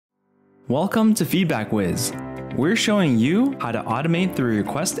Welcome to FeedbackWhiz. We're showing you how to automate the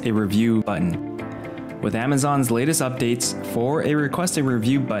Request a Review button. With Amazon's latest updates for a Request a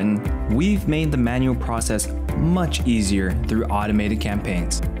Review button, we've made the manual process much easier through automated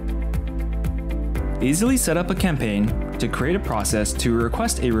campaigns. Easily set up a campaign to create a process to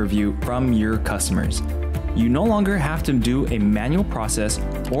request a review from your customers. You no longer have to do a manual process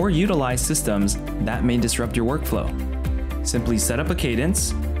or utilize systems that may disrupt your workflow. Simply set up a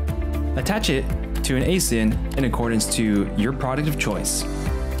cadence, attach it to an ASIN in accordance to your product of choice.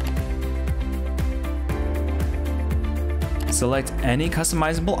 Select any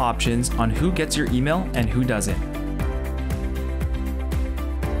customizable options on who gets your email and who doesn't.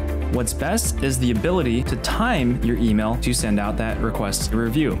 What's best is the ability to time your email to send out that request a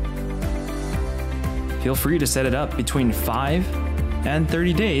review. Feel free to set it up between 5 and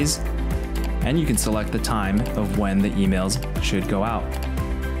 30 days, and you can select the time of when the emails should go out.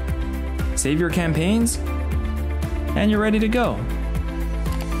 Save your campaigns, and you're ready to go.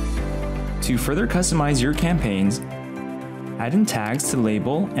 To further customize your campaigns, add in tags to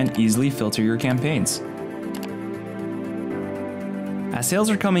label and easily filter your campaigns. As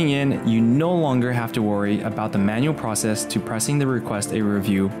sales are coming in, you no longer have to worry about the manual process to pressing the Request a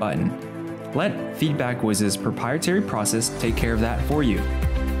Review button. Let FeedbackWhiz's proprietary process take care of that for you.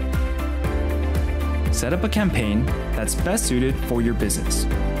 Set up a campaign that's best suited for your business.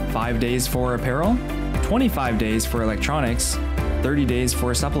 5 days for apparel, 25 days for electronics, 30 days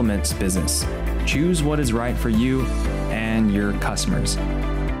for a supplements business. Choose what is right for you and your customers.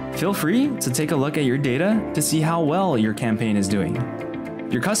 Feel free to take a look at your data to see how well your campaign is doing.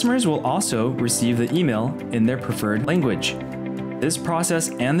 Your customers will also receive the email in their preferred language. This process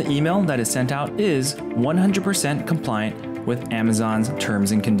and the email that is sent out is 100% compliant with Amazon's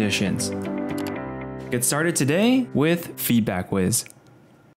terms and conditions. Get started today with FeedbackWhiz.